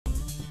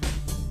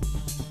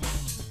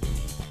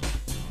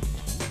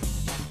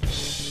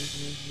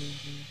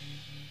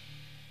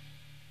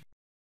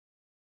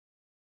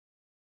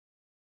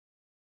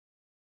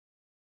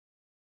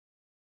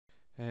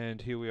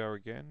And here we are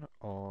again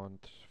on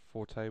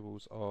 4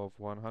 tables of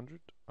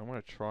 100. I'm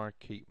going to try and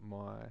keep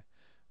my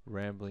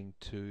rambling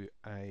to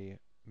a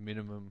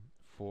minimum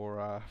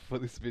for for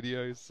this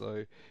video.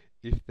 So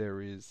if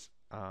there is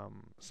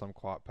some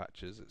quiet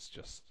patches, it's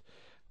just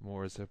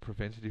more as a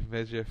preventative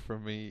measure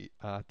from me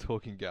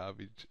talking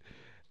garbage.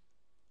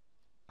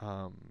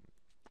 Um,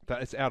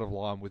 that it's out of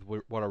line with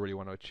what I really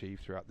want to achieve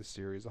throughout this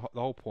series.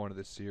 The whole point of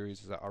this series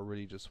is that I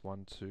really just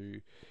want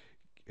to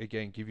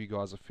again give you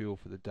guys a feel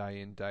for the day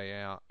in day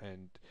out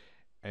and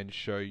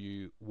show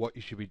you what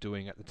you should be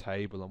doing at the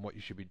table and what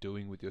you should be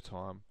doing with your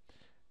time.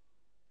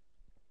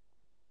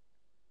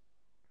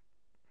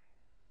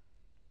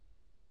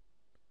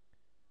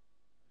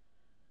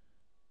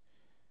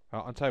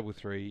 On table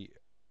 3,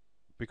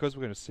 because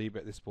we're going to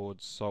c-bet this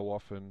board so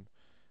often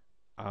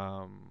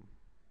um,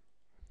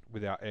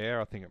 without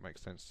air, I think it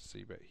makes sense to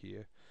c-bet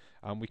here.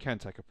 We can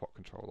take a pot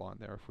control line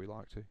there if we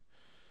like to,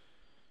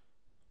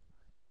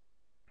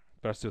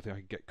 but I still think I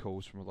can get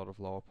calls from a lot of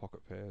lower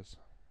pocket pairs.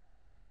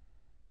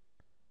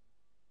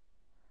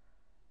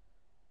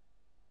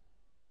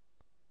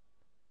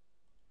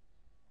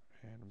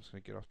 And I'm just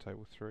going to get off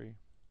table 3.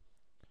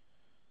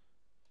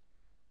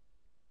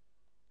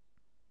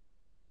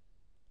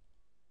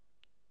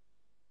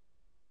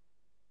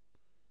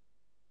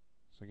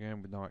 So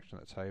again, with no action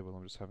at the table,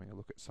 I'm just having a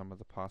look at some of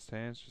the past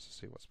hands just to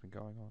see what's been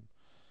going on.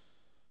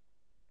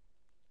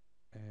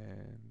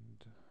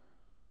 And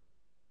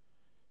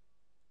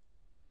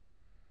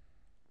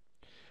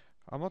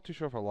I'm not too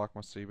sure if I like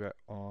my c-bet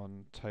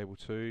on table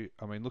 2.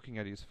 I mean, looking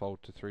at his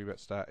fold to 3-bet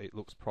stat, it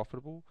looks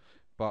profitable,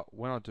 but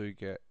when I do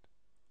get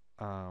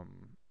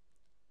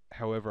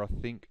however, I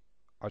think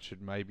I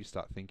should maybe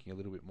start thinking a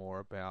little bit more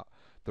about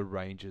the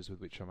ranges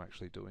with which I'm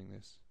actually doing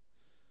this.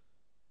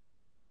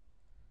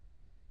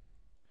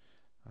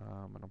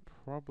 And I'm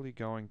probably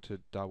going to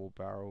double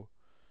barrel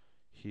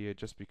here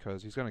just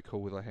because he's going to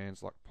call with our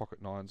hands like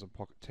pocket 9s and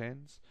pocket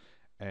 10s,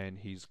 and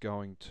he's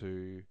going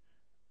to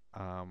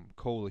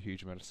call a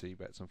huge amount of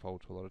c-bets and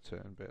fold to a lot of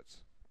turn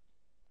bets.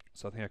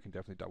 So I think I can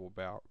definitely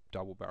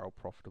double barrel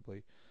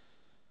profitably.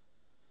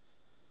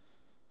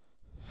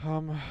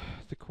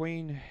 The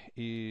queen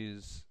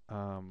is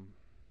a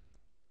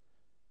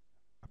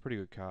pretty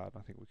good card.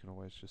 I think we can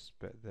always just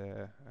bet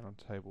there. And on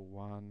table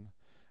 1,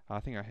 I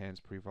think our hand's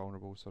pretty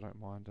vulnerable, so I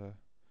don't mind a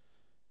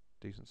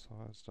decent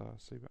sized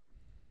c-bet.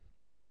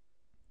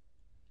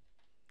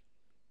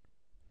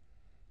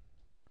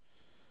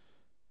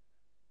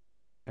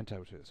 And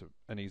table 2 is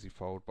an easy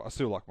fold, but I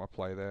still like my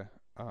play there.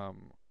 I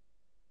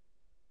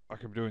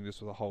can be doing this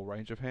with a whole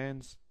range of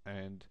hands,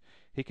 and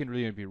he can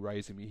really be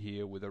raising me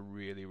here with a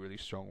really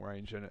strong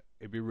range, and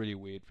it'd be really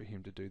weird for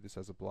him to do this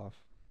as a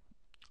bluff,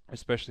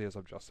 especially as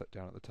I've just sat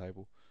down at the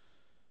table.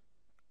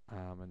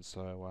 And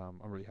so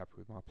I'm really happy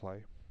with my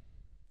play.